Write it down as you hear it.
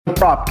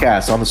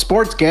Propcast on the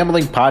Sports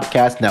Gambling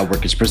Podcast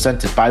Network is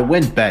presented by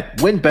WynnBET.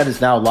 WynnBET is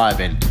now live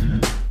in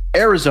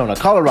Arizona,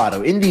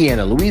 Colorado,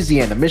 Indiana,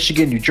 Louisiana,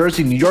 Michigan, New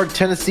Jersey, New York,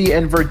 Tennessee,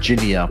 and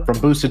Virginia. From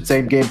boosted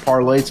same-game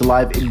parlays to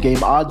live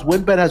in-game odds,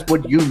 WynnBET has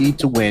what you need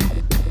to win.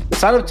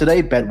 Sign up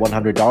today, bet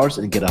 $100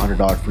 and get a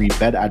 $100 free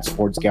bet at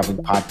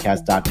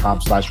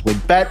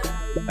sportsgamblingpodcast.com/winbet.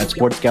 That's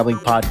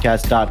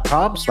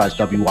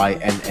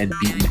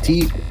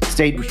sportsgamblingpodcast.com/WYNNBET.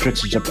 State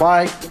restrictions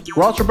apply.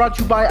 We're also brought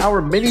to you by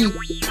our mini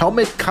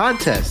helmet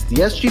contest.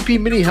 The SGP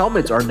mini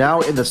helmets are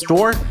now in the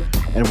store,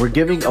 and we're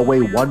giving away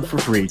one for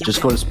free.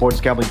 Just go to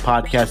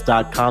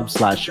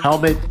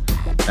sportsgamblingpodcast.com/helmet.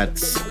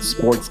 That's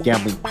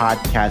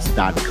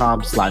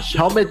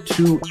sportsgamblingpodcast.com/helmet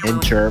to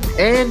enter.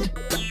 And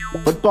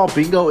football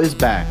bingo is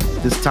back.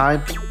 This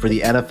time for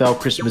the NFL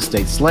Christmas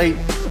Day slate.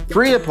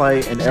 Free to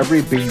play, and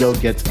every bingo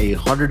gets a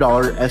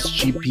 $100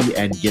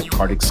 SGPN gift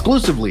card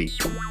exclusively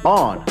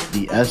on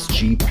the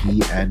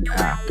SGPN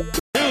app.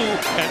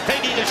 And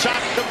taking a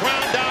shot to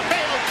ground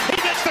downfield. He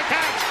gets the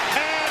catch,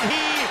 and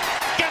he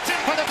gets it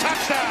for the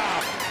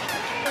touchdown.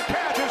 The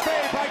catch is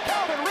made by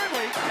Calvin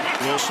Ridley.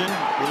 Wilson,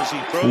 as he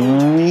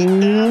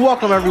throws.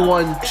 Welcome,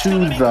 everyone,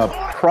 to the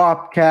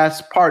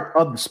Propcast, part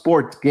of the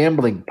Sports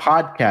Gambling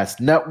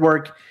Podcast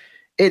Network.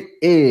 It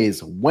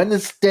is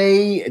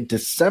Wednesday,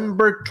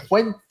 December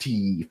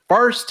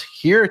 21st,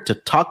 here to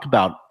talk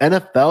about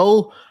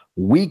NFL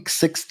Week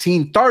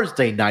 16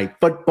 Thursday Night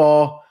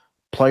Football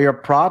player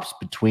props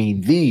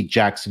between the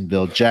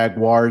Jacksonville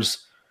Jaguars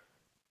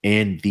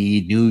and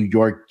the New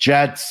York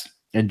Jets.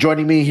 And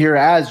joining me here,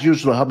 as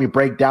usual, to help me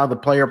break down the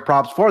player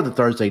props for the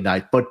Thursday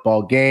Night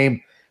Football game,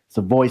 is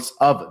the voice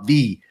of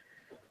the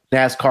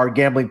NASCAR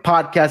Gambling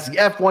Podcast, the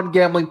F1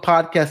 Gambling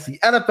Podcast, the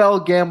NFL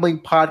Gambling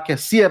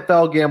Podcast,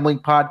 CFL Gambling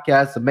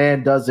Podcast. The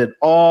man does it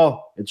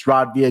all. It's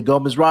Rod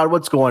Villagomez. Rod,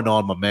 what's going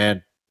on, my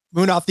man?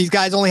 Moonoff, these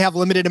guys only have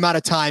limited amount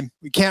of time.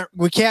 We can't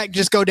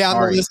just go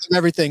down the list of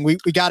everything. We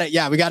got it.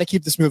 Yeah, we got to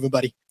keep this moving,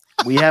 buddy.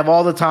 We have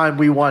all the time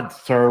we want,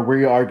 sir.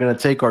 We are going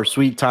to take our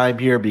sweet time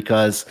here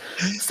because,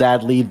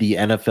 sadly, the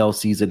NFL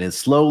season is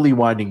slowly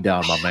winding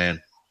down, my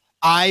man.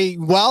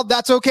 Well,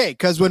 that's okay,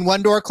 because when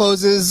one door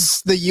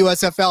closes, the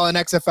USFL and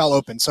XFL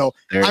open. So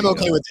I'm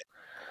okay with it.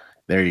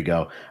 There you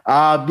go.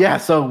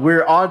 So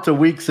we're on to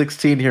Week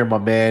 16 here, my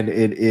man.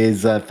 It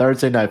is a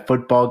Thursday Night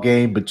Football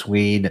game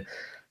between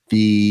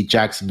the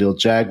Jacksonville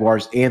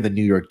Jaguars and the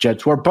New York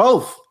Jets, who are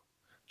both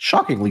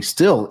shockingly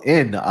still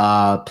in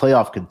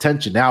playoff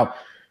contention. Now,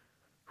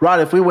 Rod,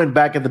 if we went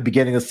back at the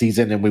beginning of the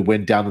season and we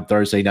went down the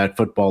Thursday Night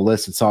Football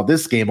list and saw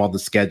this game on the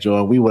schedule,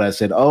 and we would have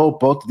said,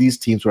 both of these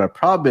teams would have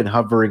probably been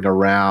hovering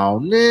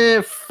around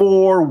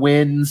 4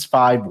 wins,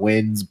 5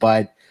 wins.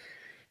 But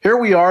here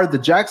we are. The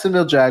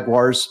Jacksonville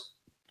Jaguars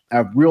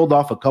have reeled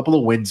off a couple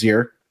of wins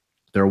here.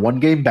 They're one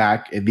game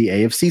back in the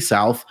AFC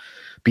South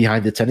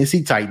behind the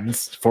Tennessee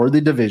Titans for the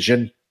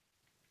division.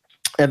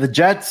 And the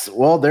Jets,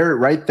 well, they're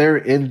right there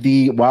in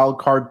the wild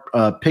card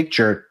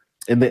picture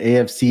in the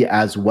AFC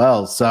as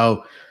well.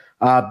 So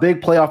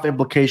big playoff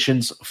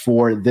implications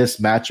for this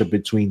matchup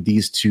between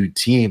these two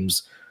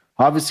teams.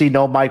 Obviously,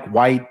 no Mike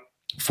White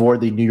for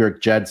the New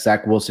York Jets.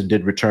 Zach Wilson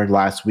did return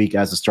last week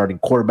as a starting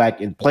quarterback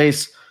in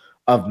place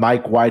of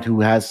Mike White,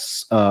 who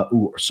is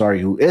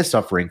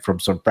suffering from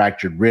some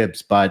fractured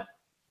ribs. But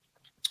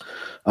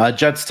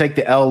Jets take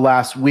the L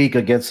last week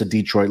against the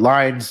Detroit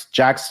Lions.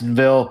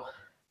 Jacksonville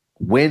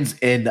wins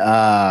in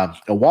a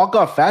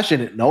walk-off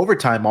fashion in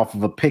overtime off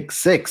of a pick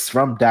 6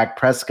 from Dak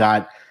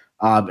Prescott.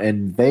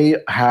 And they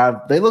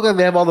look like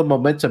they have all the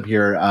momentum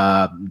here,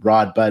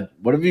 Rod. But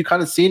what have you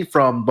kind of seen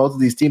from both of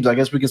these teams? I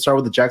guess we can start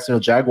with the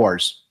Jacksonville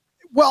Jaguars.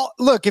 Well,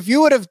 look, if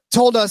you would have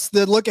told us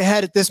the look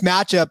ahead at this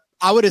matchup,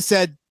 I would have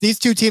said these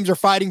two teams are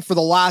fighting for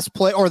the last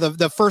play or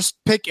the first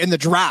pick in the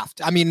draft.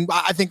 I mean,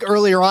 I think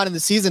earlier on in the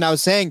season, I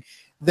was saying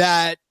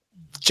that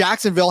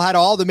Jacksonville had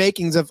all the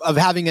makings of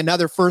having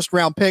another first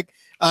round pick,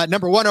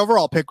 number 1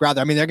 overall pick, rather.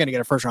 I mean, they're going to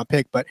get a first round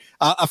pick, but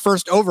a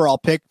first overall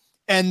pick.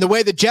 And the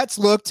way the Jets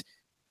looked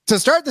to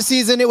start the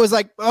season, it was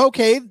like,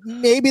 okay,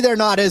 maybe they're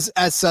not as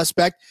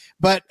suspect.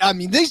 But I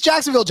mean, these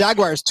Jacksonville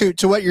Jaguars, to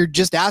what you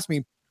just asked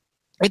me,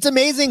 it's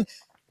amazing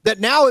that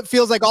now it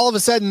feels like all of a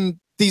sudden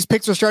these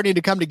picks are starting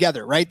to come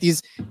together, right?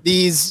 This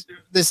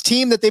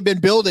team that they've been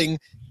building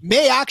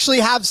may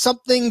actually have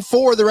something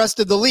for the rest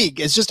of the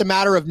league. It's just a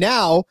matter of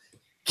now,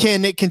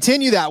 can it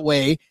continue that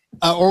way,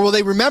 or will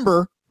they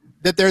remember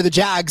that they're the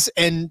Jags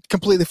and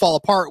completely fall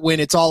apart when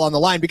it's all on the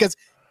line? Because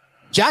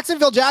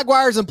Jacksonville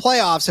Jaguars and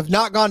playoffs have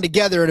not gone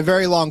together in a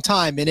very long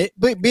time, and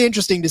it'd be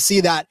interesting to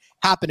see that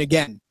happen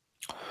again.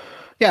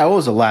 Yeah, what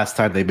was the last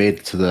time they made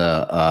it to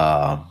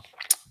the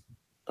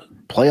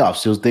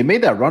playoffs? They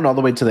made that run all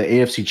the way to the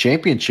AFC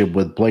Championship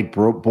with Blake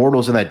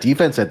Bortles and that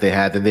defense that they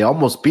had, and they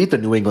almost beat the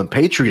New England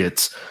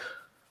Patriots.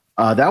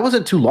 That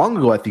wasn't too long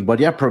ago, I think. But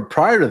yeah,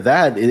 prior to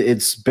that,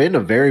 it's been a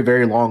very,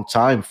 very long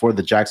time for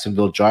the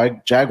Jacksonville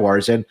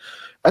Jaguars. And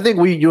I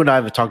think you and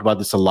I have talked about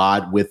this a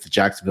lot with the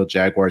Jacksonville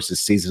Jaguars this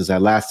season. Is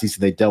that last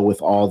season they dealt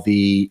with all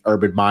the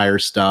Urban Meyer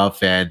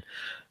stuff, and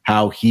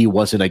how he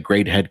wasn't a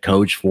great head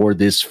coach for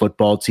this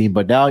football team.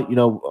 But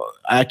now,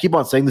 I keep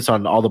on saying this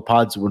on all the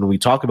pods when we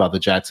talk about the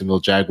Jacksonville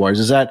Jaguars,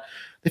 is that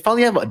they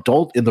finally have an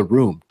adult in the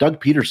room. Doug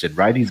Peterson,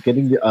 right? He's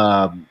getting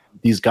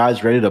these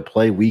guys ready to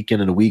play week in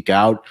and week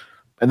out,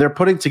 and they're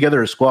putting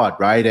together a squad,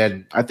 right?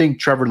 And I think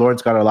Trevor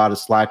Lawrence got a lot of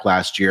slack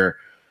last year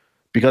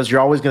because you're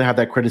always going to have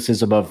that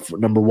criticism of,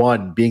 number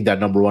one, being that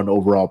number one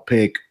overall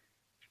pick,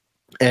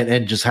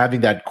 and just having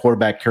that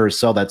quarterback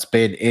carousel that's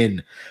been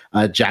in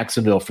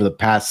Jacksonville for the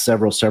past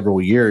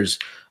several years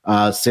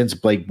since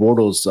Blake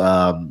Bortles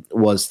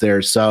was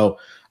there. So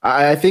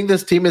I think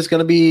this team is going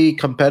to be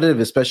competitive,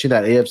 especially in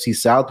that AFC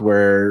South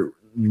where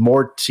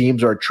more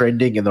teams are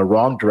trending in the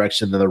wrong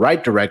direction than the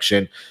right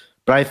direction.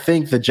 But I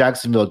think the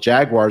Jacksonville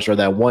Jaguars are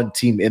that one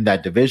team in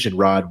that division,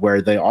 Rod,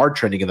 where they are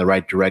trending in the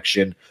right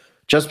direction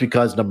just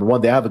because, number one,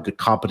 they have a good,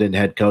 competent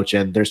head coach,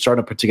 and they're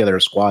starting to put together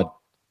a squad.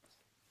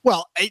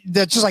 Well,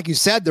 that's just like you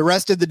said, the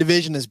rest of the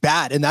division is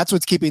bad, and that's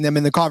what's keeping them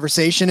in the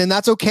conversation, and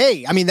that's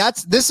okay. I mean,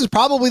 this is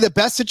probably the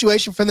best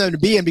situation for them to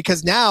be in,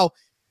 because now,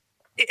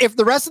 if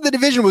the rest of the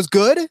division was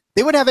good,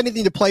 they wouldn't have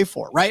anything to play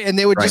for, right? And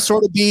they would just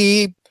sort of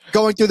be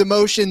going through the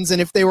motions,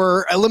 and if they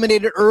were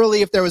eliminated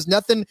early, if there was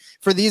nothing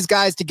for these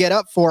guys to get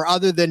up for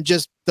other than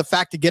just the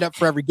fact to get up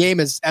for every game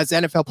as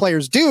NFL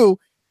players do,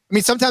 I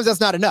mean, sometimes that's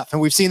not enough, and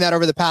we've seen that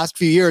over the past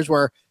few years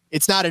where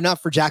it's not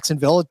enough for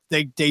Jacksonville.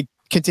 They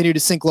continue to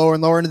sink lower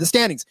and lower into the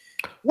standings.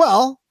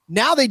 Well,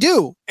 now they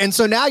do. And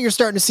so now you're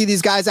starting to see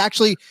these guys,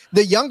 actually,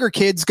 the younger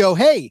kids go,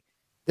 hey,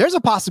 there's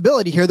a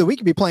possibility here that we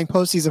could be playing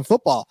postseason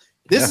football.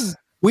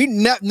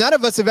 None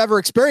of us have ever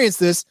experienced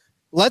this.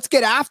 Let's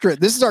get after it.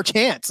 This is our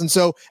chance. And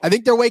so I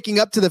think they're waking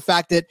up to the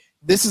fact that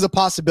this is a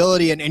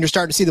possibility, and you're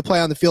starting to see the play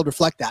on the field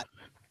reflect that.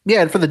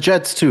 Yeah. And for the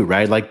Jets too,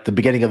 right? Like the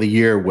beginning of the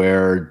year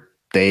where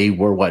they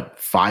were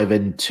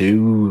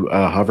 5-2,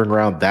 hovering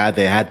around that.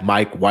 They had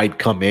Mike White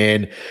come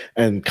in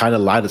and kind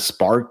of light a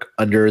spark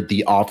under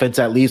the offense.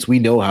 At least we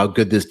know how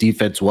good this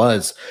defense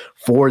was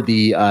for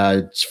the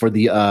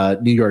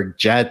New York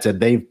Jets, and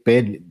they've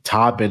been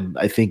top in,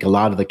 I think, a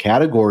lot of the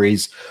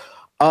categories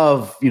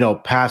of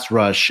pass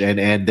rush,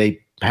 and they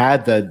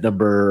had the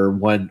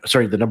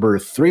number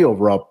 3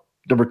 overall.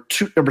 Number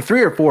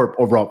 3 or 4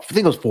 overall, I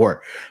think it was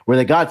 4, where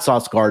they got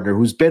Sauce Gardner,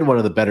 who's been one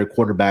of the better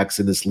quarterbacks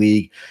in this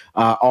league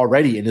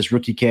already in his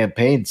rookie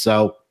campaign.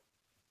 So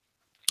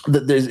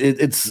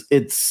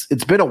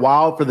it's been a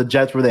while for the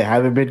Jets where they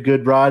haven't been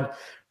good, Rod.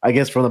 I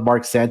guess from the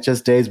Mark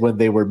Sanchez days when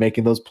they were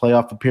making those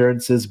playoff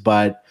appearances.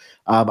 But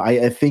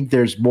I think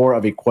there's more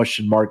of a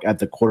question mark at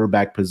the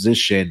quarterback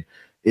position.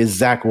 Is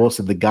Zach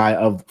Wilson the guy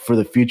for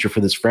the future for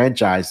this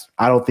franchise?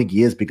 I don't think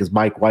he is, because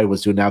Mike White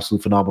was doing an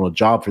absolutely phenomenal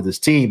job for this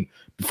team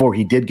before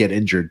he did get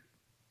injured.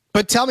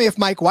 But tell me if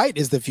Mike White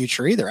is the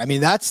future either. I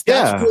mean, that's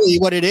really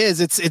what it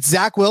is. It's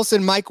Zach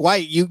Wilson, Mike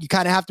White. You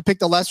kind of have to pick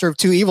the lesser of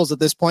two evils at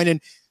this point.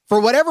 And for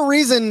whatever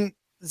reason,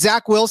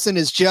 Zach Wilson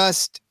is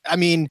just, I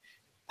mean,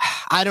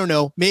 I don't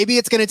know. Maybe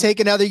it's going to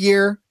take another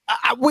year.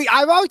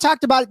 I've always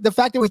talked about the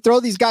fact that we throw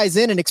these guys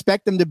in and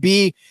expect them to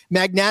be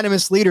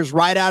magnanimous leaders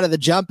right out of the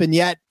jump. And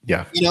yet,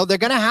 they're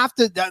going to have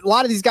to, a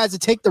lot of these guys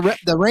that take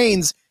the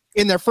reins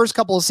in their first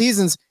couple of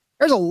seasons,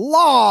 there's a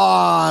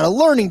lot of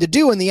learning to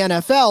do in the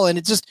NFL. And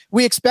it's just,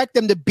 we expect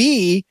them to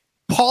be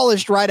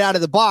polished right out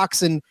of the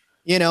box. And,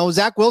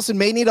 Zach Wilson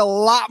may need a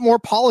lot more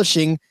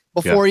polishing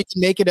before he can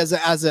make it as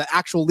an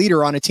actual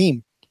leader on a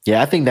team.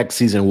 Yeah, I think next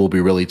season will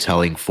be really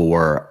telling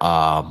for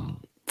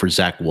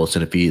Zach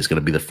Wilson if he is going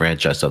to be the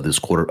franchise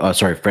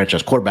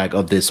quarterback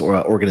of this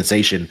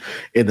organization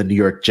in the New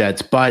York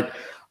Jets. But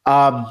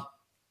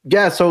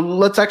so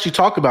let's actually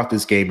talk about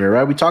this game here,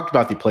 right? We talked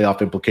about the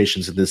playoff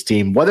implications of this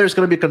team, whether it's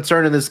going to be a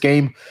concern in this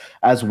game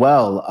as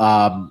well.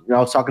 I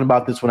was talking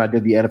about this when I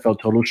did the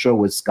NFL Total Show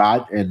with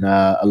Scott, and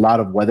a lot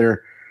of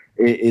weather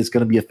is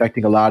going to be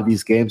affecting a lot of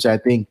these games. I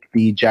think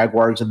the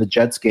Jaguars and the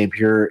Jets game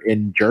here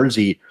in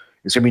Jersey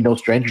is going to be no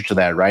stranger to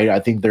that, right? I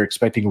think they're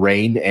expecting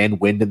rain and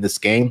wind in this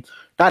game.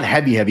 Not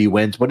heavy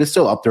winds, but it's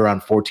still up there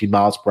around 14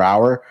 miles per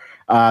hour.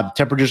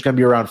 Temperature's going to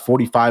be around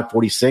 45,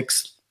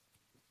 46.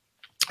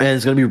 And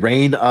it's going to be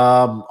rain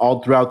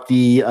all throughout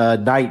the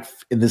night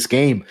in this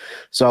game.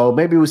 So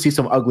maybe we'll see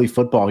some ugly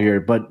football here,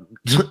 but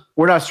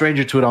we're not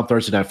stranger to it on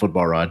Thursday Night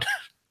Football, Rod.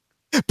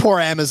 Poor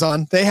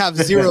Amazon. They have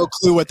zero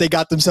clue what they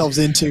got themselves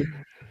into.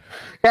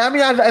 Yeah, I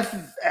mean,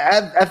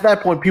 at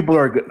that point, people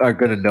are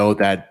going to know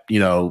that,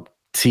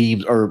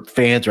 teams or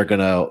fans are going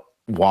to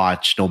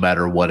watch no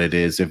matter what it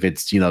is, if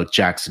it's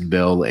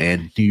Jacksonville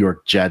and New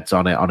York Jets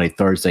on a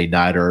Thursday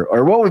night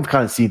or what we've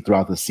kind of seen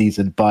throughout the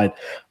season. But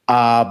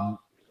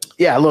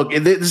look,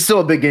 it's still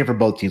a big game for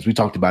both teams. We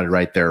talked about it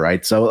right there,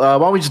 right? So why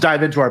don't we just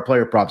dive into our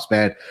player props,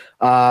 man?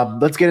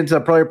 Let's get into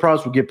the player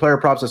props. We'll get player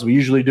props as we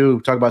usually do.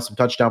 We'll talk about some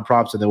touchdown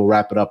props, and then we'll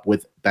wrap it up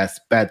with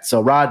best bets. So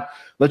Rod,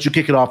 let you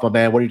kick it off, my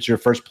man. What is your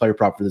first player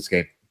prop for this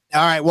game?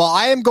 All right. Well,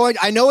 I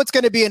know it's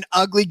going to be an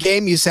ugly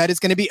game. You said it's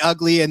going to be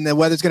ugly and the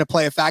weather's going to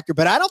play a factor,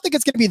 but I don't think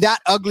it's going to be that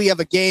ugly of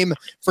a game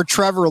for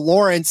Trevor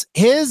Lawrence.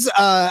 His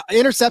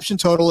interception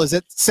total is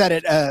set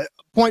at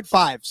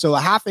 0.5, so a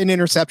half an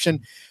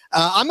interception.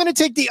 I'm going to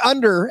take the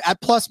under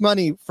at plus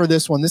money for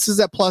this one. This is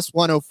at plus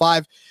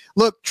 105.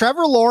 Look,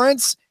 Trevor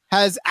Lawrence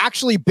has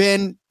actually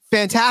been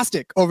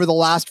fantastic over the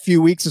last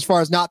few weeks as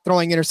far as not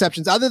throwing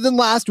interceptions. Other than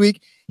last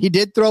week, he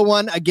did throw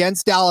one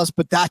against Dallas,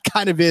 but that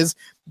kind of is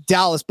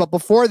Dallas. But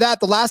before that,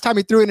 the last time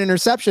he threw an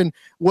interception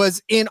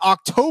was in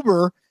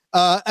October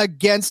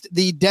against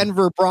the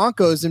Denver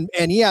Broncos,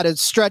 and he had a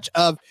stretch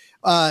of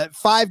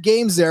 5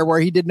 games there where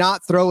he did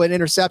not throw an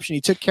interception.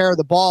 He took care of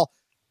the ball.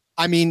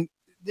 I mean,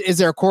 is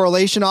there a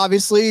correlation,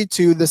 obviously,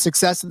 to the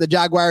success that the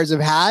Jaguars have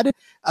had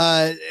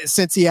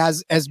since he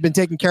has been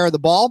taking care of the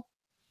ball?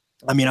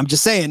 I mean, I'm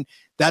just saying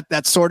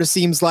that sort of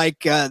seems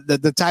like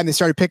the time they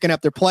started picking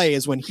up their play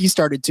is when he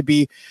started to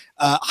be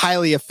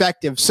highly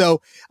effective.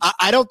 So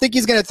I don't think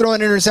he's going to throw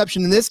an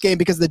interception in this game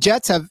because the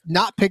Jets have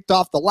not picked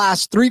off the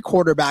last 3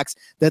 quarterbacks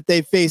that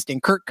they've faced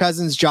in Kirk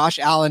Cousins, Josh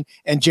Allen,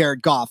 and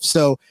Jared Goff.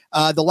 So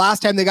the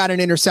last time they got an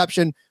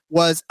interception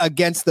was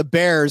against the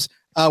Bears,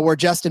 where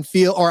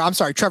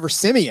Trevor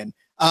Siemian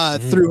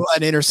threw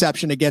an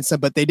interception against them,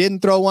 but they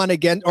didn't throw one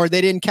again, or they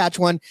didn't catch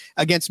one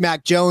against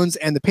Mac Jones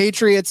and the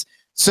Patriots.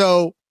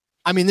 So,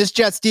 I mean, this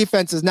Jets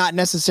defense is not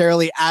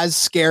necessarily as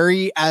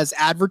scary as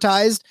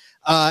advertised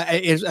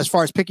as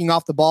far as picking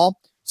off the ball.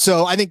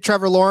 So I think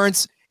Trevor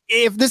Lawrence,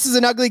 if this is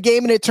an ugly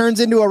game and it turns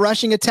into a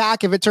rushing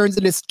attack, if it turns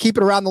into keep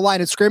it around the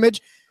line of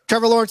scrimmage,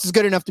 Trevor Lawrence is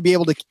good enough to be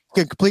able to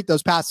complete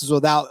those passes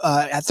without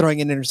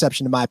throwing an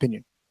interception, in my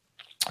opinion.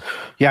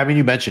 Yeah, I mean,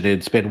 you mentioned it.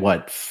 It's been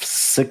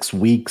 6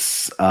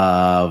 weeks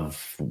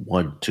of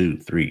 1, 2,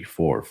 3,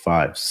 4,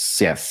 5,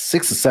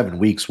 6 to 7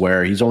 weeks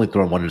where he's only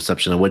thrown 1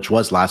 interception, which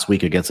was last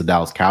week against the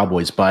Dallas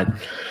Cowboys. But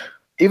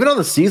even on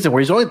the season where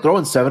he's only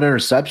throwing 7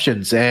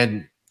 interceptions,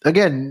 and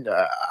again,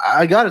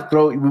 I got to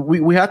throw.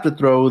 We have to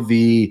throw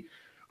the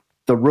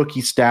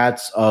rookie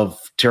stats of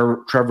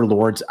Trevor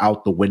Lawrence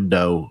out the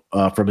window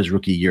from his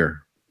rookie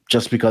year,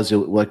 just because,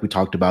 like we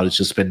talked about, it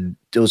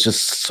was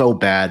just so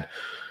bad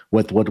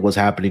with what was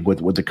happening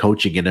with the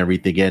coaching and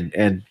everything.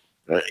 And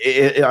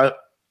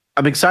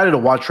I'm excited to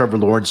watch Trevor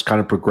Lawrence kind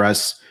of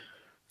progress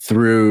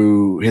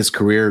through his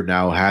career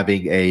now,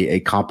 having a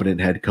competent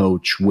head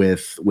coach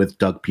with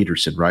Doug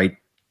Peterson, right?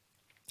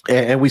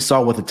 And we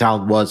saw what the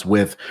talent was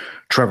with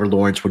Trevor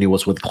Lawrence when he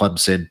was with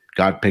Clemson,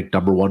 got picked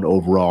number 1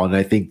 overall. And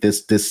I think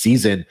this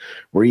season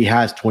where he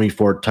has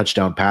 24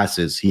 touchdown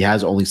passes, he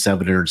has only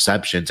 7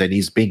 interceptions, and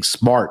he's being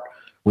smart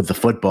with the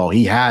football.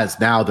 He has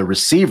now the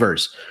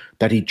receivers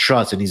that he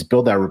trusts, and he's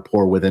built that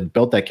rapport with and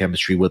built that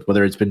chemistry with,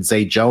 whether it's been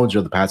Zay Jones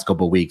or the past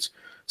couple of weeks.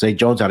 Zay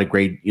Jones had a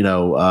great,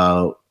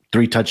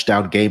 3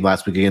 touchdown game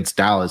last week against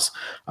Dallas.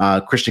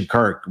 Christian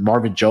Kirk,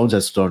 Marvin Jones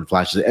has thrown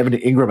flashes. Evan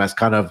Ingram has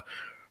kind of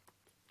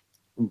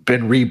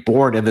been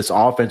reborn in this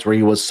offense where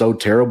he was so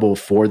terrible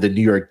for the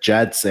New York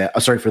Giants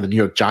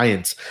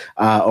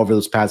over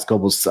those past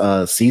couple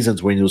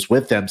seasons when he was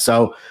with them.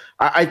 So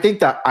I think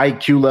the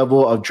IQ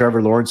level of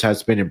Trevor Lawrence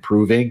has been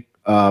improving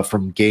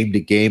from game to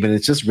game. And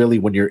it's just really,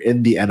 when you're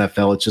in the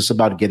NFL, it's just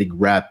about getting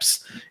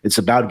reps. It's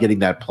about getting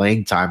that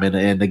playing time.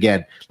 And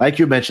again, like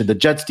you mentioned, the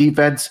Jets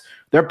defense,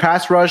 their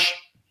pass rush,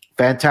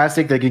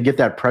 fantastic. They can get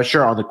that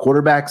pressure on the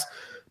quarterbacks,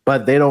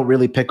 but they don't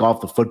really pick off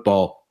the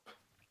football.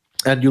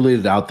 And you leave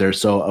it out there.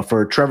 So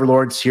for Trevor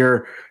Lawrence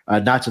here,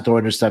 not to throw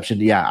interception,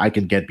 yeah, I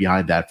can get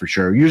behind that for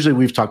sure. Usually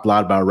we've talked a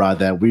lot about, Rod,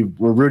 that we're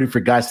rooting for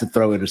guys to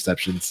throw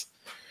interceptions.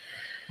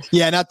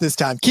 Yeah, not this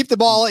time. Keep the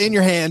ball in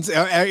your hands,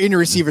 in your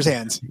receiver's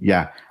hands.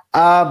 Yeah.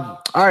 All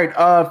right.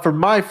 For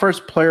my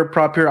first player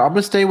prop here, I'm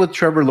going to stay with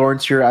Trevor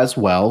Lawrence here as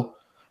well.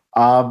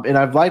 And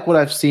I've liked what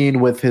I've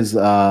seen with his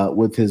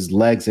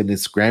legs and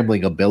his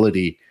scrambling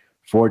ability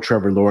for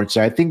Trevor Lawrence.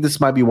 I think this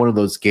might be one of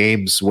those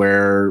games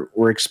where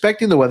we're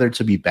expecting the weather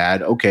to be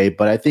bad. Okay.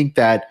 But I think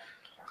that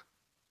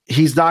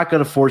he's not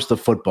going to force the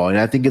football. And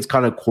I think it's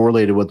kind of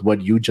correlated with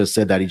what you just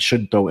said, that he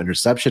shouldn't throw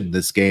interception in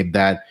this game,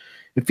 that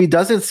if he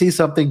doesn't see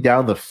something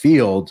down the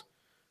field,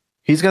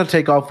 he's going to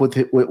take off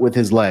with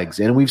his legs.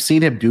 And we've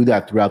seen him do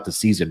that throughout the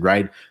season,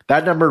 right?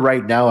 That number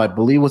right now, I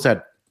believe, was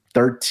at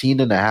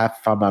 13.5,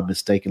 if I'm not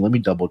mistaken. Let me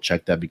double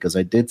check that because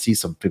I did see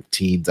some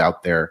 15s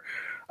out there.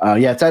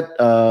 Yeah, it's at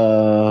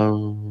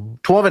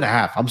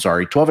 12.5. I'm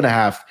sorry,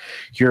 12.5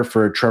 here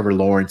for Trevor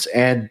Lawrence.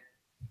 And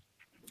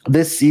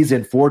this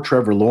season for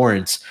Trevor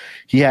Lawrence,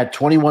 he had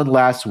 21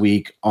 last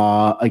week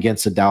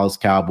against the Dallas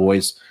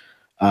Cowboys.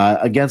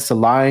 Against the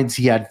Lions,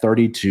 he had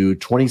 32,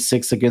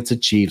 26 against the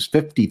Chiefs,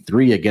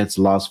 53 against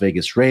the Las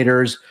Vegas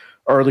Raiders.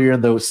 Earlier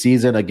in the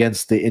season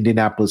against the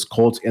Indianapolis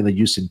Colts and the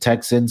Houston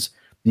Texans,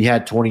 he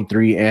had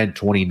 23 and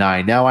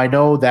 29. Now, I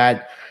know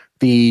that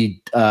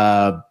the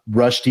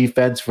rush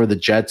defense for the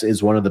Jets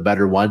is one of the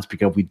better ones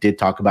because we did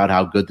talk about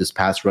how good this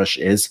pass rush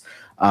is.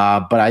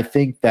 But I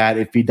think that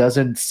if he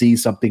doesn't see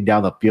something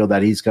down the field,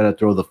 that he's going to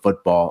throw the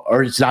football,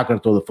 or he's not going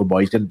to throw the football.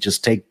 He's going to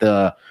just take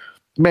the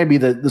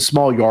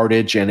small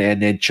yardage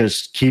and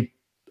just keep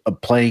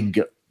playing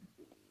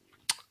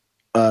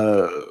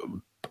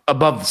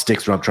above the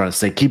sticks, what I'm trying to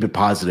say. Keep it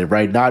positive,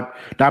 right? Not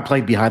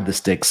playing behind the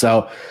sticks.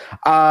 So,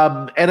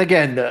 and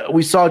again,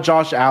 we saw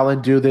Josh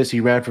Allen do this. He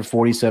ran for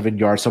 47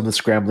 yards, some of the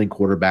scrambling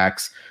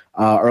quarterbacks.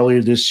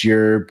 Earlier this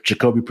year,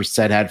 Jacoby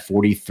Brissett had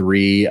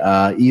 43.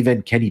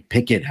 Even Kenny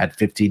Pickett had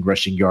 15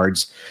 rushing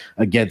yards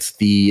against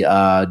the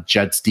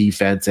Jets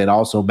defense. And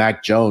also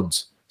Mac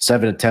Jones,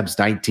 7 attempts,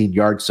 19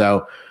 yards.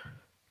 So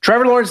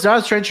Trevor Lawrence not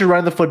a stranger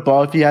running the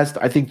football. If he has,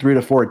 I think, 3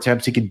 to 4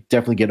 attempts, he can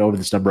definitely get over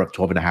this number of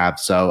 12.5.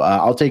 So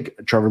I'll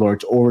take Trevor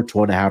Lawrence over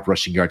 12.5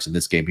 rushing yards in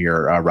this game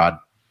here, Rod.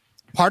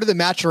 Part of the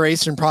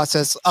maturation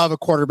process of a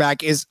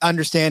quarterback is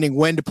understanding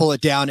when to pull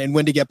it down and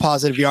when to get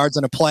positive yards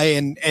on a play.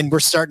 And we're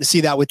starting to see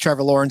that with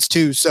Trevor Lawrence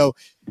too. So,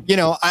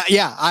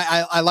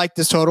 I like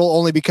this total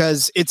only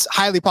because it's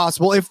highly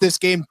possible if this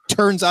game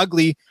turns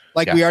ugly,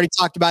 like we already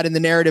talked about in the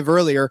narrative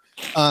earlier,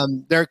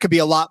 there could be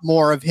a lot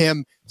more of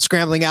him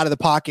scrambling out of the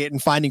pocket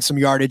and finding some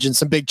yardage and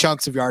some big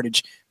chunks of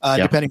yardage,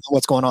 depending on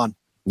what's going on.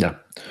 Yeah.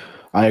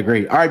 I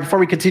agree. All right, before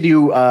we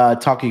continue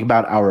talking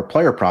about our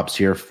player props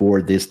here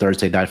for this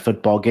Thursday night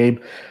football game,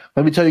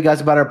 let me tell you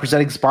guys about our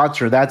presenting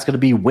sponsor. That's going to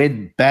be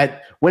WynnBET.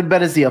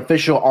 WynnBET is the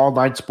official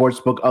online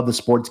sportsbook of the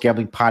Sports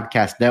Gambling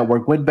Podcast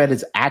Network. WynnBET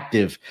is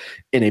active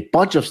in a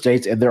bunch of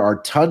states, and there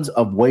are tons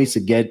of ways to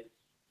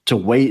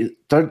win,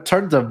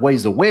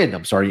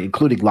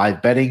 including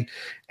live betting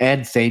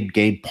and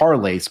same-game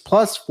parlays.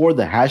 Plus, for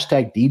the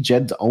hashtag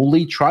DGens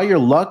only, try your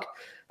luck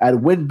at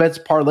WynnBET's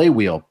Parlay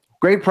Wheel.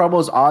 Great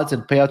promos, odds,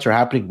 and payouts are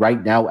happening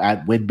right now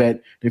at WynnBET.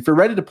 And if you're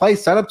ready to play,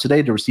 sign up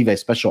today to receive a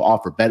special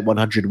offer. Bet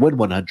 100, win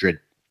 100.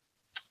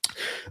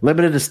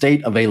 Limited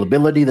estate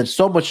availability. There's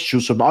so much to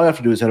choose from. All you have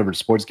to do is head over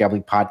to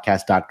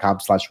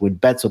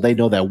sportsgamblingpodcast.com/WynnBET so they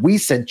know that we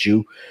sent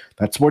you.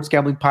 That's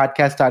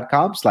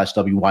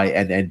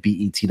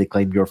sportsgamblingpodcast.com/WYNNBET to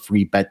claim your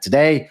free bet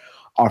today.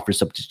 Offer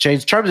subject to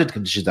change. Terms and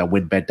conditions at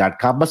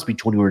wynnbet.com. Must be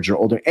 21 years or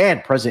older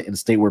and present in a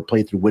state where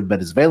playthrough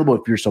WynnBET is available.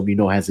 If you're someone you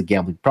know has a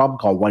gambling problem,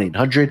 call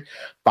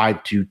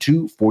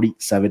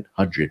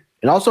 1-800-522-4700.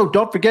 And also,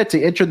 don't forget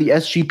to enter the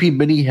SGP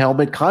mini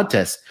helmet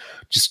contest.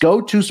 Just go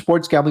to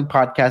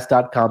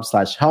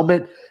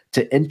sportsgamblingpodcast.com/helmet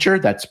to enter.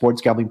 That's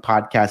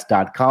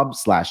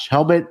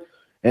sportsgamblingpodcast.com/helmet.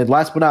 And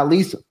last but not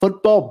least,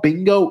 football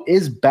bingo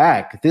is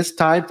back. This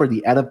time for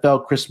the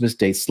NFL Christmas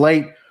Day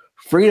slate.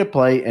 Free to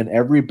play, and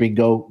every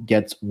bingo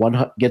gets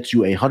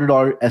you a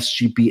 $100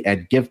 SGP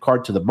and gift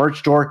card to the merch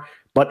store,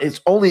 but it's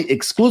only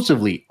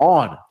exclusively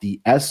on the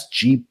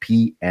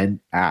SGPN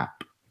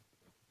app.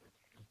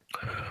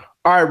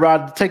 All right,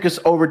 Rod, take us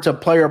over to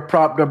player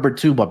prop number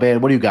 2, my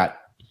man. What do you got?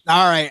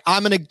 All right,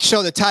 I'm going to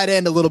show the tight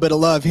end a little bit of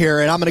love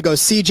here, and I'm going to go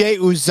CJ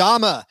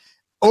Uzomah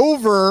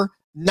over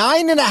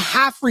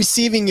 9.5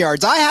 receiving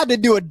yards. I had to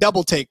do a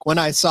double take when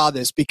I saw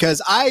this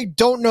because I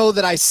don't know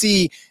that I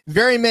see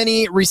very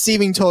many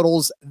receiving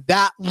totals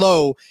that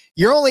low.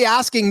 You're only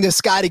asking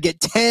this guy to get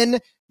 10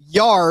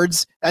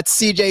 yards. That's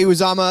CJ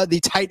Uzomah,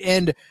 the tight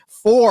end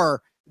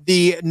for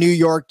the New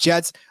York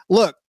Jets.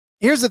 Look,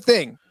 here's the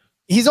thing.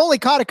 He's only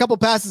caught a couple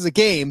passes a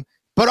game,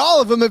 but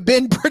all of them have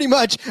been pretty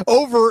much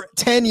over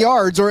 10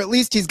 yards, or at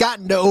least he's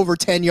gotten to over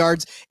 10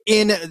 yards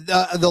in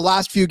the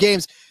last few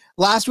games.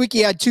 Last week, he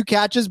had 2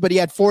 catches, but he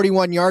had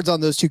 41 yards on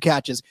those 2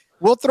 catches.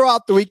 We'll throw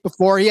out the week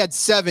before. He had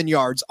 7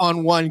 yards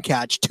on 1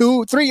 catch,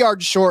 3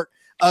 yards short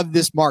of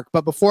this mark.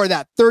 But before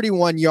that,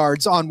 31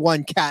 yards on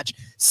 1 catch,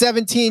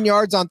 17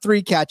 yards on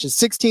 3 catches,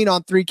 16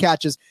 on 3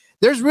 catches.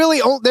 There's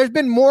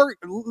been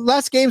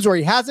less games where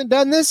he hasn't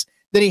done this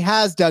than he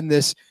has done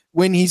this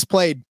when he's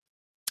played.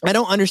 I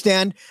don't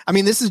understand. I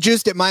mean, this is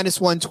just at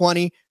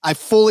 -120. I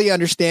fully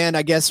understand,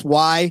 I guess,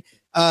 why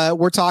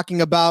we're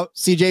talking about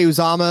CJ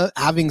Uzomah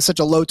having such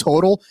a low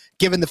total,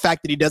 given the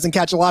fact that he doesn't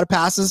catch a lot of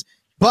passes.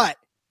 But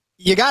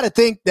you got to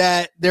think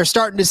that they're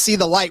starting to see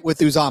the light with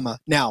Uzomah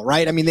now,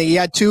 right? I mean, he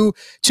had two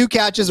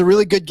catches, a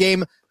really good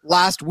game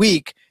last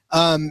week.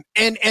 And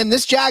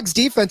this Jags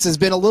defense has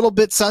been a little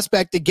bit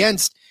suspect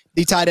against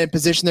the tight end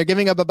position. They're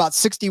giving up about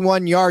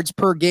 61 yards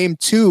per game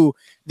to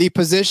the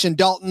position.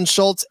 Dalton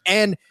Schultz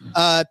and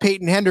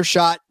Peyton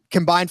Hendershot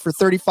combined for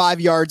 35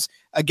 yards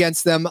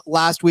against them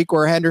last week,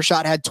 where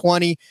Hendershot had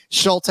 20,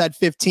 Schultz had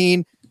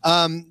 15.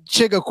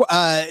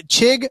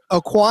 Chig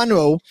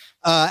Okwano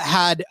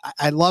had,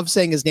 I love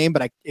saying his name,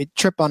 but I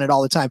trip on it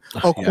all the time.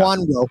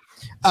 Okwano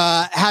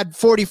had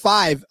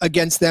 45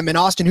 against them, and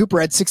Austin Hooper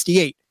had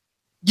 68.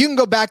 You can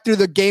go back through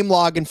the game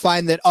log and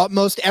find that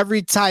almost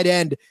every tight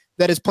end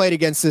that has played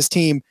against this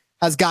team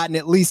has gotten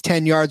at least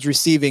 10 yards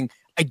receiving.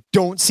 I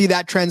don't see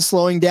that trend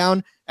slowing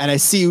down, and I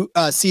see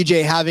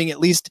CJ having at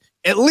least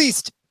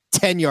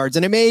 10 yards,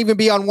 and it may even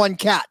be on 1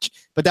 catch,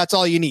 but that's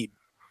all you need.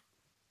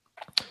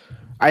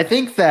 I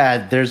think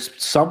that there's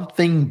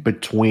something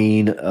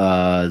between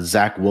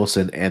Zach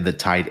Wilson and the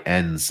tight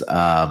ends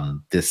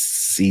this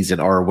season,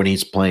 or when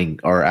he's playing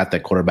or at the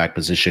quarterback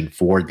position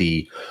for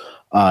the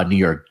New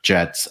York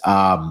Jets.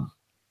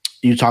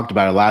 You talked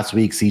about it last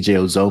week. CJ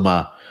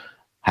Uzomah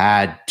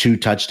had 2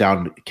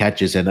 touchdown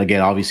catches, and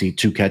again, obviously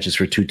 2 catches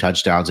for 2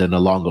 touchdowns and a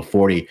long of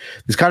 40.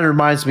 This kind of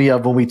reminds me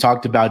of when we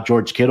talked about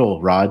George Kittle,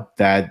 Rod,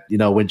 that,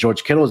 when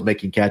George Kittle is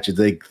making catches,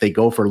 they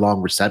go for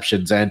long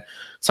receptions, and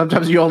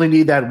sometimes you only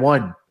need that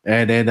one.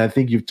 And then I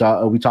think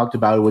we talked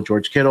about it with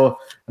George Kittle.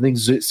 I think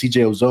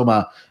CJ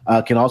Uzomah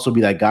can also be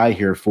that guy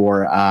here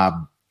for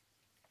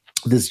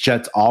this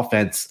Jets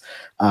offense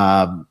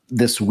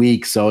this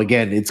week. So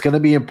again, it's going to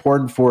be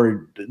important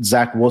for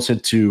Zach Wilson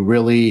to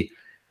really,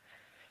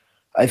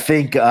 I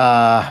think,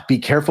 be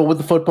careful with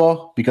the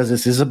football, because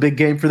this is a big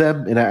game for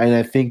them. And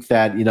I think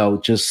that,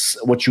 just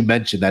what you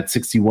mentioned, that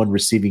 61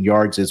 receiving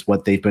yards is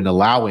what they've been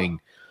allowing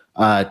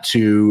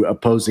to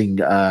opposing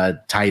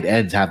tight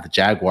ends have the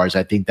Jaguars.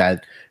 I think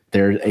that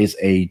there is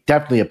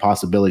definitely a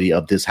possibility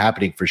of this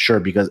happening for sure,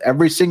 because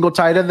every single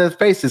tight end that's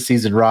faced this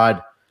season,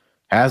 Rod,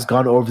 has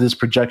gone over this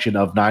projection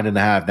of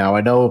 9.5. Now,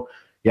 I know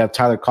you have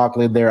Tyler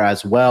Conklin there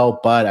as well,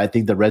 but I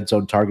think the red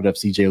zone target of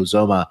CJ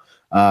Uzomah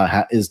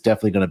is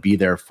definitely going to be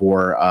there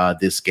for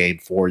this game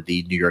for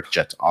the New York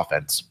Jets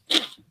offense.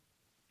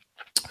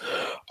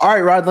 All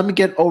right, Rod, let me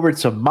get over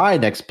to my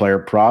next player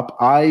prop.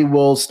 I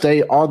will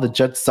stay on the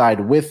Jets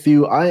side with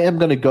you. I am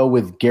going to go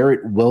with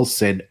Garrett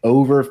Wilson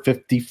over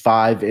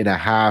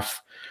 55.5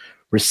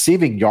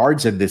 receiving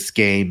yards in this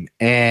game.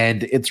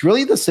 And it's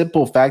really the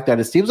simple fact that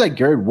it seems like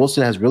Garrett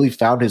Wilson has really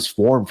found his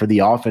form for the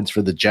offense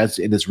for the Jets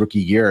in his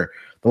rookie year.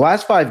 The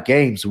last 5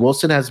 games,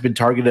 Wilson has been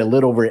targeted a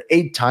little over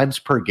 8 times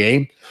per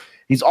game.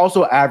 He's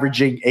also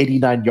averaging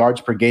 89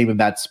 yards per game in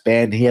that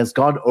span. He has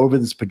gone over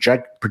this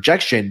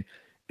projection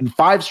in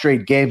 5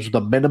 straight games with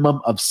a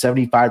minimum of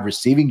 75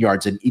 receiving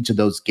yards in each of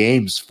those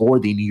games for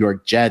the New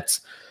York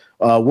Jets.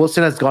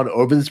 Wilson has gone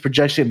over this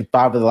projection in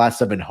 5 of the last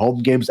 7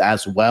 home games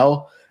as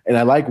well. And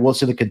I like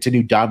Wilson to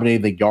continue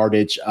dominating the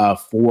yardage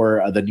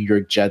for the New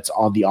York Jets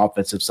on the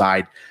offensive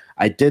side.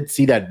 I did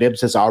see that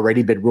Mims has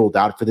already been ruled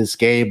out for this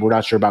game. We're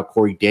not sure about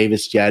Corey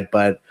Davis yet,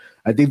 but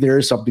I think there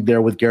is something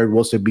there with Garrett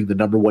Wilson being the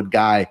number 1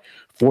 guy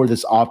for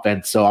this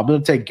offense. So I'm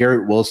going to take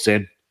Garrett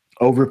Wilson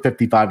over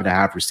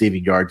 55.5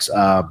 receiving yards.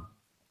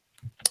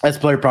 That's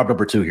player prop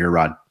number 2 here,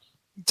 Rod.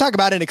 Talk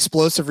about an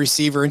explosive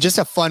receiver and just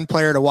a fun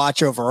player to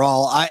watch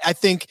overall. I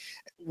think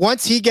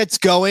once he gets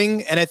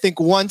going, and I think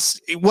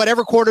once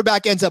whatever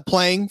quarterback ends up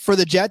playing for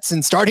the Jets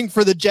and starting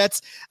for the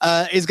Jets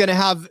is going to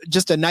have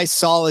just a nice,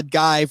 solid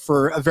guy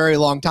for a very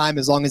long time,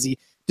 as long as he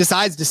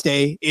decides to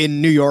stay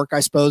in New York,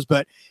 I suppose.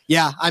 But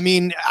yeah, I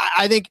mean,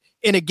 I think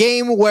in a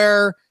game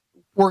where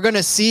we're going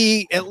to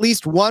see at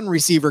least one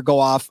receiver go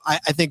off, I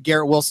think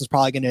Garrett Wilson's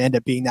probably going to end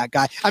up being that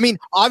guy. I mean,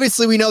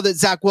 obviously we know that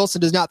Zach Wilson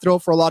does not throw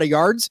for a lot of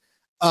yards,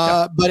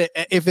 but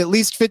if at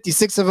least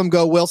 56 of them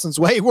go Wilson's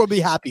way, we'll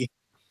be happy.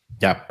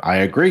 Yeah, I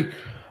agree.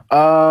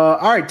 All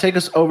right, take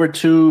us over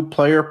to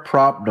player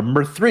prop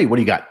number 3. What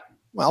do you got?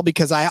 Well,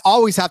 because I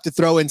always have to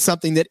throw in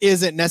something that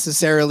isn't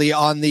necessarily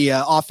on the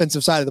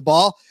offensive side of the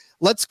ball.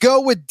 Let's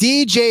go with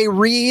DJ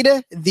Reed,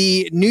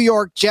 the New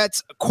York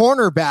Jets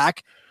cornerback.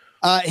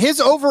 His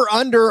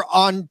over-under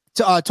on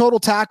total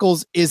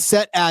tackles is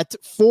set at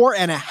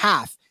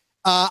 4.5.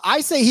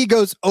 I say he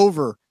goes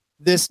over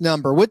this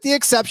number, with the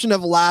exception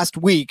of last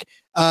week.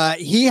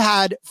 He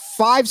had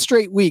 5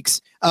 straight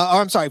weeks.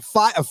 5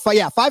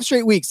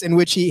 straight weeks in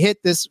which he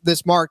hit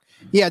this mark.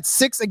 He had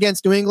 6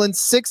 against New England,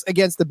 6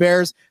 against the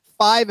Bears,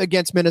 5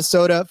 against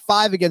Minnesota,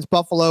 5 against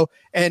Buffalo,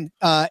 and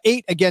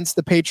 8 against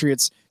the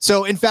Patriots.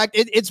 So, in fact,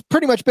 it's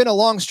pretty much been a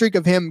long streak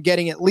of him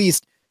getting at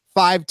least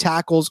 5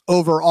 tackles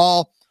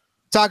overall.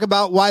 Talk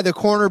about why the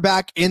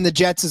cornerback in the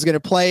Jets is going to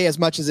play as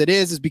much as it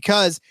is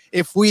because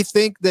if we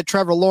think that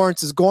Trevor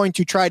Lawrence is going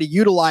to try to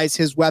utilize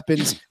his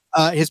weapons,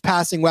 his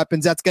passing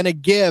weapons, that's going to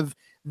give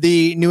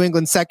the New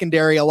England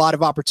secondary a lot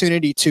of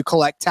opportunity to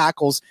collect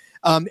tackles.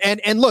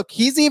 And look,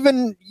 he's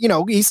even,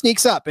 he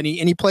sneaks up and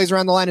he plays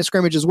around the line of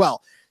scrimmage as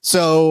well.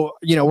 So,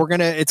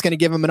 it's going to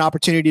give him an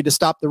opportunity to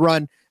stop the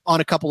run on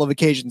a couple of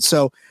occasions.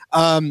 So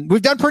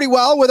we've done pretty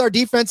well with our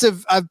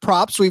defensive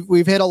props.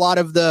 We've hit a lot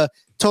of the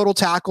total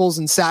tackles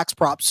and sacks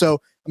props. So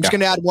I'm just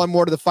going to add one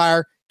more to the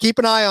fire. Keep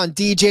an eye on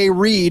DJ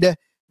Reed,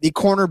 the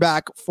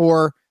cornerback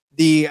for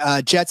the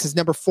Jets, is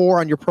number 4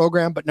 on your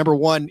program, but number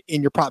 1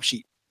 in your prop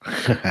sheet.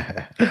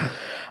 Yeah,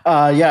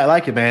 I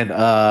like it, man.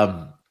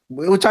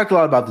 We talked a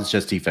lot about this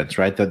Jets defense,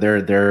 right? That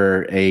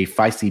they're a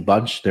feisty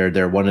bunch.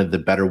 They're one of the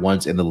better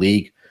ones in the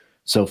league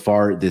so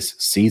far this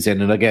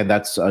season. And again,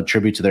 that's a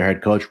tribute to their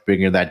head coach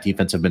bringing that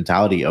defensive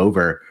mentality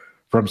over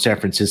from San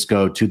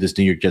Francisco to this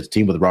New York Jets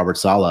team with Robert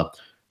Saleh.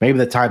 Maybe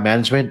the time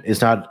management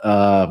is not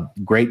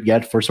great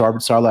yet for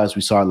Robert Saleh, as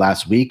we saw it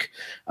last week.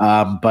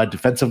 But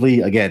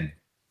defensively, again,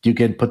 you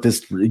can put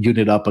this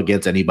unit up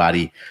against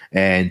anybody.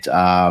 And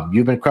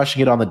you've been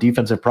crushing it on the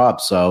defensive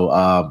props. So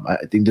I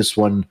think this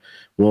one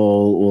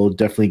will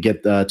definitely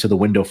get to the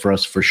window for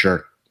us for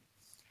sure.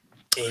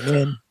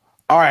 Amen.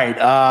 All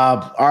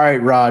right,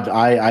 Rod.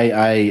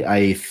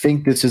 I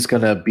think this is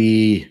going to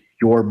be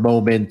your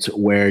moment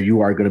where you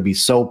are going to be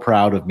so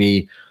proud of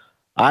me.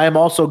 I am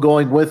also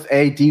going with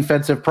a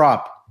defensive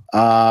prop.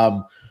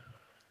 I'm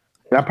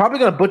probably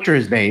going to butcher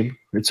his name.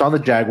 It's on the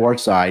Jaguar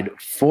side.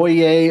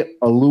 Foye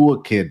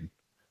Oluokun.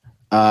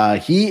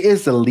 He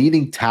is the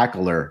leading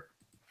tackler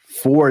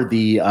for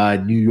the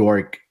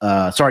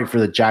for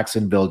the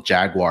Jacksonville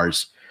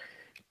Jaguars.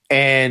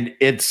 And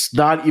it's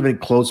not even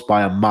close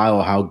by a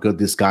mile how good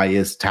this guy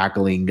is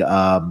tackling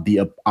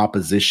the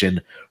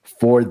opposition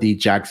for the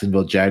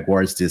Jacksonville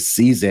Jaguars this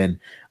season.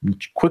 I'm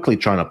quickly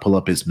trying to pull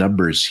up his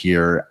numbers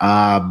here.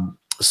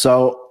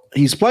 So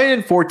he's playing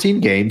in 14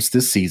 games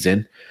this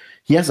season.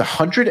 He has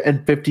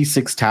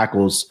 156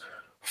 tackles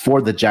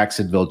for the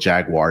Jacksonville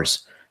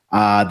Jaguars.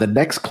 The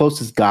next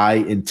closest guy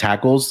in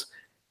tackles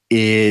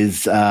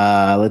is,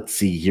 let's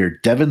see here,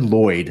 Devin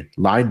Lloyd,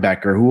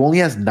 linebacker, who only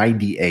has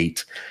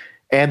 98.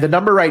 And the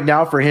number right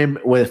now for him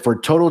for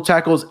total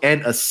tackles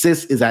and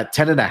assists is at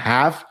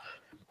 10.5.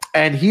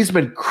 And he's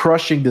been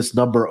crushing this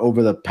number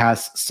over the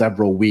past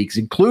several weeks,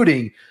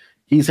 including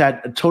he's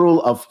had a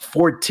total of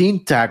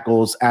 14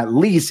 tackles at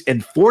least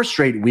in 4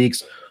 straight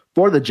weeks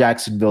for the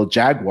Jacksonville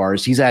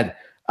Jaguars. He's had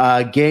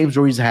games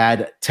where he's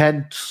had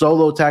 10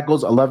 solo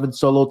tackles, 11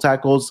 solo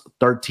tackles,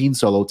 13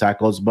 solo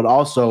tackles, but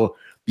also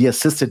the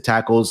assisted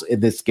tackles in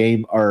this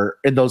game or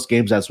in those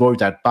games as well.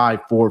 He's had 5,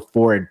 4,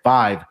 4, and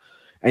 5.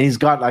 And he's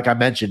got, like I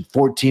mentioned,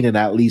 14 in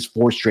at least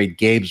 4 straight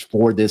games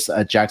for this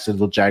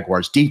Jacksonville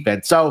Jaguars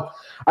defense. So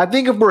I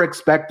think if we're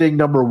expecting,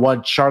 number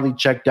one, Charlie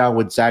check down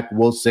with Zach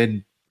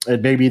Wilson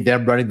and maybe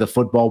them running the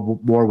football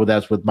more with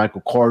us with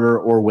Michael Carter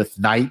or with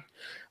Knight,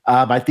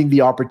 I think the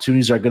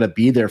opportunities are going to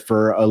be there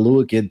for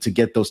Oluwagen to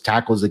get those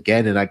tackles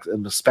again. And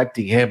I'm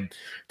expecting him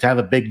to have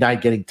a big night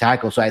getting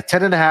tackles. So at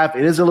 10.5,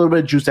 it is a little bit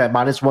of juice at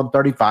minus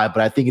 135,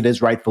 but I think it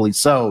is rightfully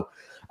so.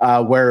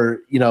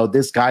 Where,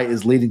 this guy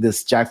is leading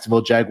this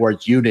Jacksonville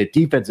Jaguars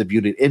defensive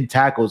unit in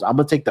tackles. I'm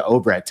going to take the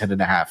over at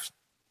 10.5.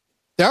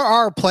 There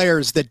are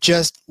players that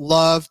just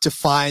love to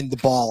find the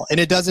ball,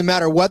 and it doesn't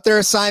matter what their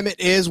assignment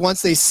is.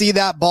 Once they see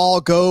that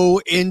ball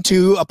go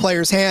into a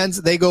player's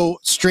hands, they go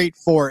straight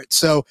for it.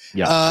 So,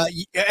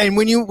 and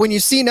when you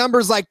see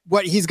numbers like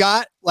what he's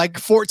got, like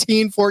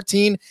 14,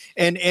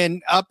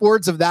 and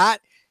upwards of that,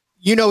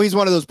 he's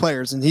one of those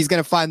players, and he's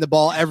going to find the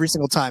ball every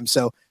single time.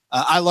 So,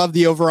 I love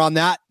the over on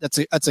that.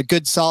 That's a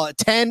good solid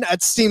 10.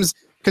 That seems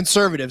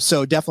conservative,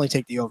 so definitely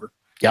take the over.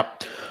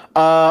 Yep.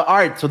 All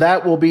right, so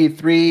that will be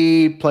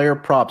 3 player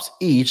props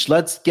each.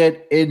 Let's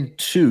get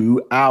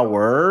into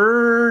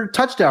our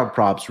touchdown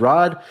props,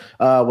 Rod.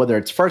 Whether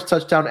it's first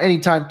touchdown,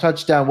 anytime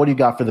touchdown, what do you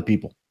got for the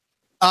people?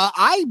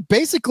 I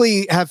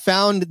basically have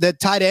found that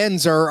tight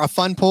ends are a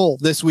fun pull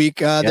this week.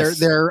 Yes.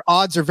 Their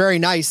odds are very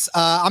nice.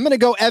 I'm going to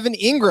go Evan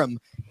Ingram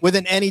with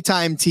an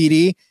anytime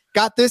TD.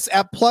 Got this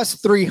at plus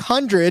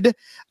 300.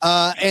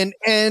 And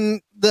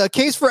the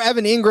case for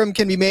Evan Ingram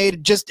can be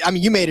made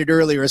you made it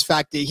earlier, as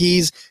fact that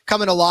he's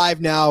coming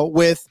alive now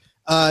with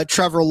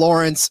Trevor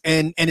Lawrence.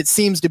 And it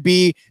seems to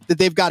be that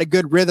they've got a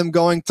good rhythm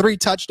going. 3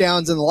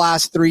 touchdowns in the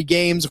last 3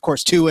 games, of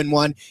course, 2 in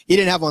 1. He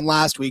didn't have one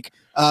last week,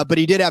 but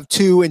he did have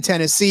 2 in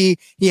Tennessee.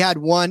 He had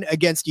 1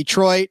 against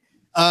Detroit.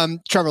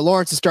 Trevor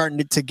Lawrence is starting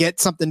to get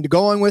something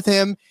going with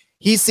him.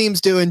 He seems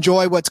to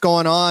enjoy what's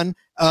going on.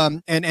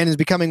 And is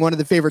becoming one of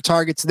the favorite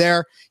targets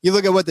there. You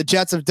look at what the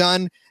Jets have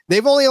done.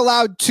 They've only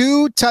allowed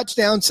 2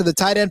 touchdowns to the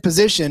tight end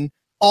position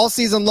all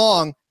season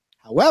long.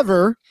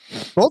 However,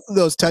 both of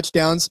those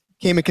touchdowns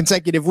came in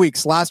consecutive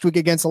weeks. Last week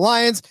against the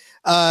Lions,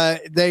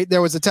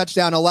 there was a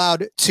touchdown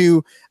allowed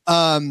to,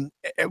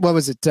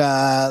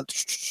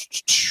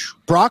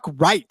 Brock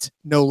Wright,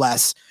 no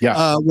less,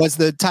 was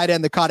the tight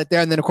end that caught it there.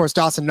 And then, of course,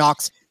 Dawson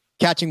Knox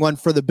catching one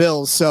for the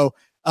Bills. So,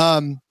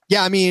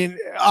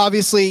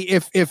 obviously,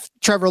 if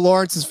Trevor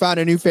Lawrence has found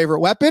a new favorite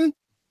weapon,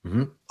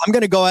 I'm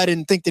going to go ahead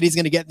and think that he's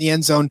going to get in the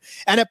end zone.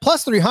 And at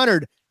plus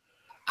 300,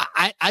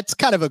 that's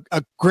kind of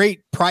a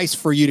great price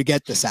for you to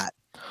get this at.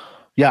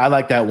 Yeah, I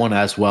like that one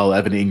as well.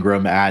 Evan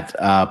Ingram at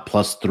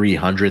plus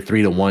 300,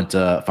 3-1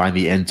 to find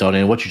the end zone.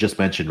 And what you just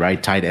mentioned,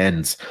 right? Tight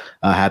ends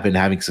have been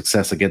having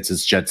success against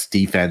this Jets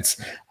defense.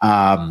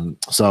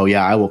 So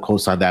yeah, I will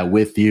co-sign that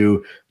with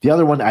you. The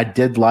other one I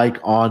did like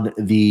on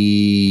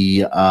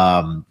the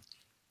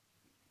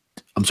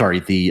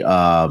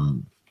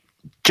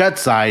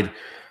Jets side,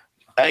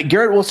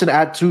 Garrett Wilson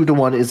at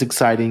 2-1 is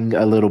exciting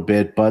a little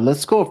bit, but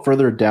let's go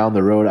further down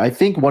the road. I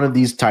think one of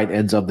these tight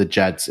ends of the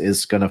Jets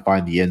is going to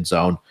find the end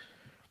zone.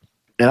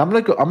 And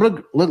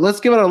let's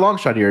give it a long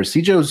shot here.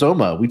 CJ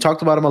Uzomah. We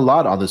talked about him a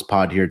lot on this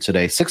pod here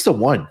today.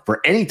 6-1 for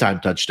anytime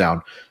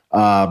touchdown.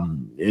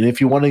 And if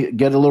you want to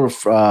get a little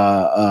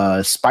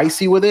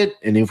spicy with it,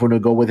 and if we're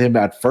going to go with him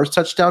at first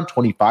touchdown,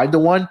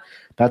 25-1,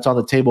 that's on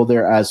the table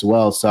there as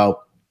well.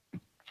 So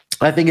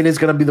I think it is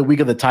going to be the week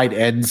of the tight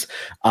ends,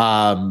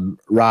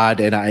 Rod,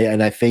 and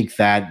I think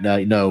that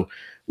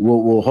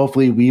we'll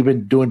hopefully we've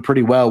been doing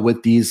pretty well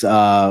with these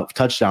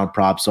touchdown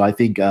props, so I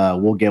think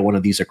we'll get one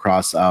of these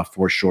across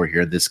for sure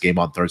here in this game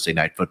on Thursday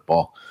Night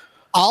Football.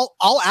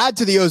 I'll add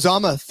to the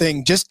Uzomah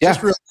thing just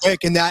real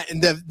quick, and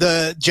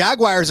the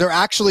Jaguars are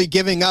actually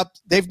giving up.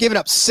 They've given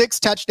up 6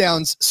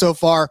 touchdowns so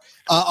far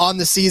on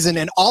the season,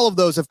 and all of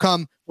those have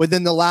come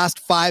within the last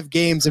 5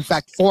 games. In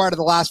fact, 4 out of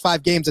the last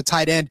 5 games, a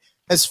tight end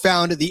has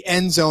found the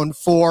end zone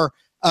for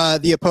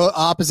the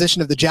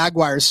opposition of the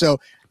Jaguars. So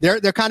they're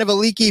kind of a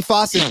leaky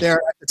faucet there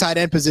at the tight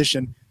end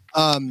position.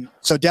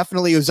 So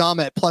definitely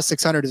Uzomah at plus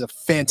 600 is a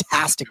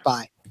fantastic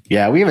buy.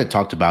 Yeah, we haven't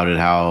talked about it,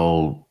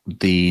 how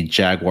the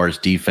Jaguars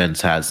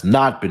defense has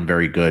not been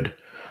very good,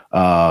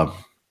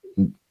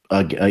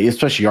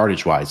 especially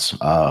yardage wise,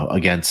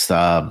 against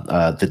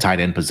the tight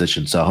end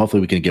position. So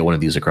hopefully we can get one of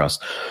these across.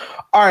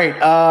 All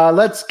right,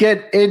 let's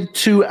get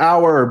into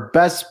our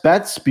best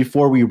bets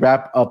before we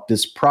wrap up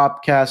this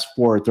propcast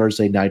for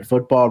Thursday Night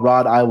Football.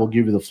 Rod, I will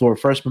give you the floor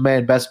first, my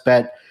man. Best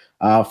bet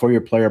for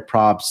your player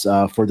props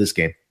for this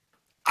game.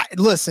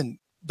 Listen,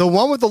 the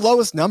one with the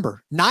lowest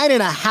number,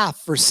 9.5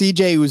 for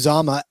CJ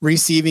Uzomah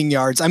receiving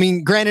yards. I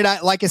mean, granted,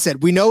 like I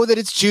said, we know that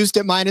it's juiced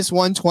at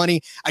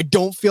 -120. I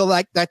don't feel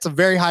like that's a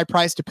very high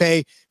price to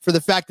pay for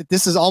the fact that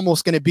this is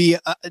almost going to be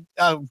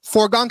a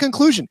foregone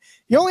conclusion.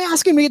 You're only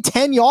asking me at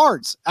 10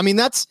 yards. I mean,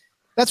 that's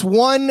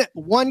one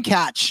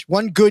catch,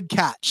 one good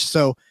catch.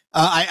 So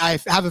I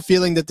have a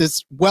feeling that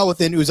this well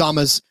within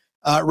Uzomah's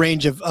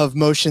range of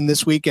motion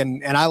this week,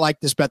 and I like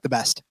this bet the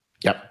best.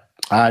 Yep.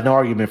 No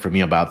argument for me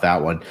about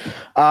that one.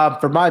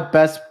 For my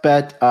best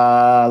bet,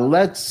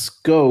 let's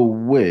go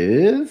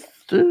with.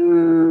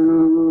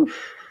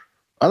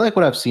 I like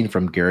what I've seen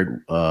from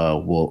Garrett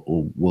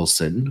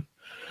Wilson.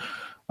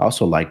 I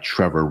also like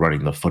Trevor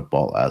running the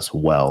football as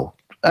well.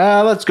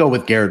 Let's go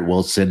with Garrett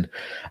Wilson.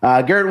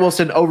 Garrett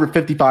Wilson over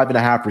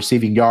 55.5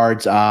 receiving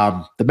yards.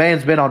 The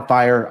man's been on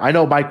fire. I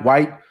know Mike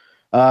White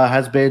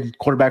has been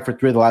quarterback for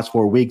 3 of the last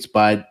 4 weeks,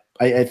 but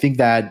I think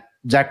that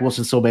Zach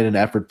Wilson still made an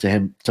effort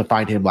to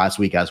find him last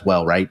week as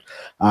well, right?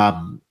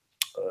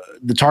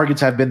 The targets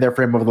have been there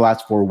for him over the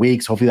last 4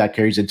 weeks. Hopefully that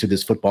carries into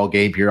this football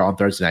game here on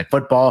Thursday Night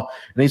Football.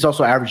 And he's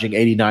also averaging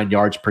 89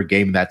 yards per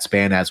game in that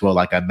span as well,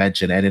 like I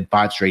mentioned, and in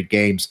 5 straight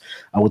games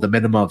with a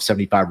minimum of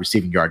 75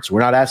 receiving yards. So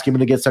we're not asking him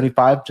to get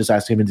 75, just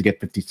asking him to get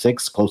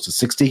 56, close to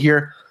 60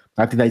 here.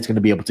 I think that he's going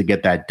to be able to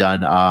get that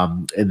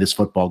done in this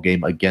football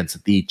game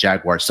against the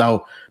Jaguars.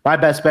 So my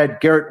best bet,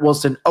 Garrett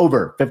Wilson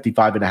over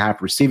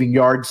 55.5 receiving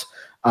yards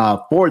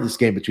for this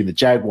game between the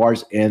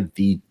Jaguars and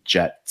the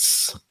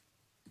Jets.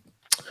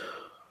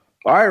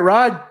 All right,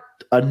 Rod,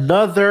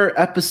 another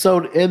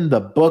episode in the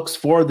books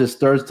for this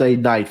Thursday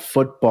Night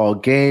Football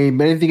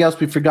game. Anything else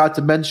we forgot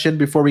to mention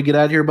before we get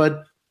out of here,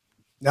 bud?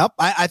 Nope.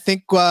 I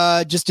think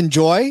just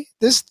enjoy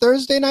this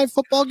Thursday Night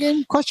Football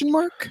game, ?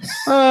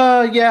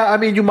 Yeah, I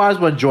mean, you might as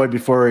well enjoy it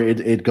before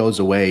it goes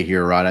away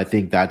here, Rod. I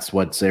think that's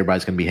what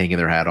everybody's going to be hanging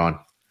their hat on.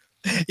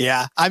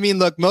 Yeah. I mean,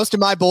 look, most of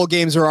my bowl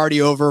games are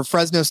already over.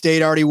 Fresno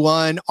State already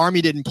won.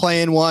 Army didn't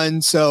play in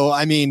one. So,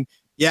 I mean,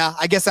 yeah,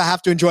 I guess I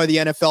have to enjoy the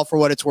NFL for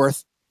what it's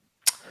worth.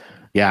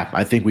 Yeah,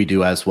 I think we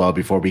do as well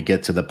before we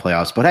get to the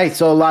playoffs. But hey,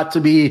 so a lot to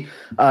be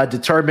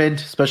determined,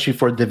 especially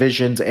for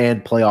divisions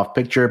and playoff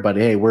picture. But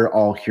hey, we're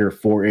all here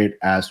for it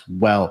as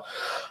well.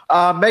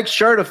 Make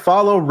sure to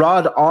follow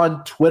Rod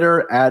on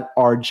Twitter at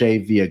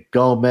RJ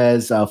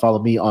Villagomez.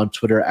 Follow me on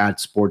Twitter at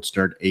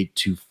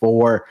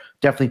SportsNerd824.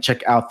 Definitely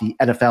check out the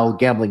NFL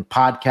Gambling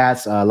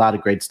Podcast. A lot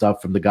of great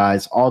stuff from the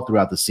guys all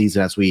throughout the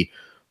season as we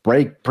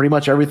break pretty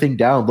much everything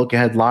down. Look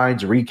ahead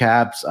lines,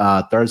 recaps,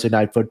 Thursday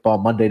Night Football,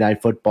 Monday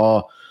Night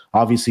Football.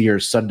 Obviously, your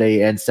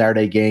Sunday and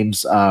Saturday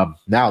games.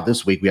 Now,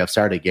 this week, we have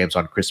Saturday games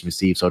on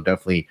Christmas Eve, so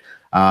definitely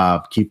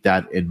keep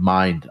that in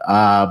mind.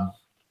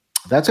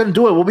 That's going to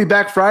do it. We'll be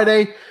back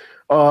Friday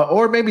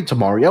or maybe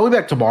tomorrow. Yeah, we'll be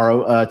back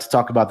tomorrow to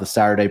talk about the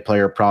Saturday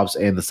player props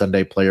and the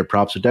Sunday player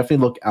props, so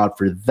definitely look out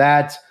for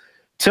that.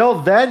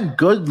 Till then,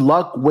 good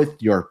luck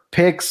with your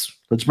picks.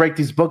 Let's break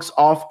these books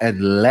off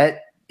and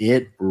let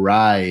it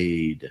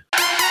ride.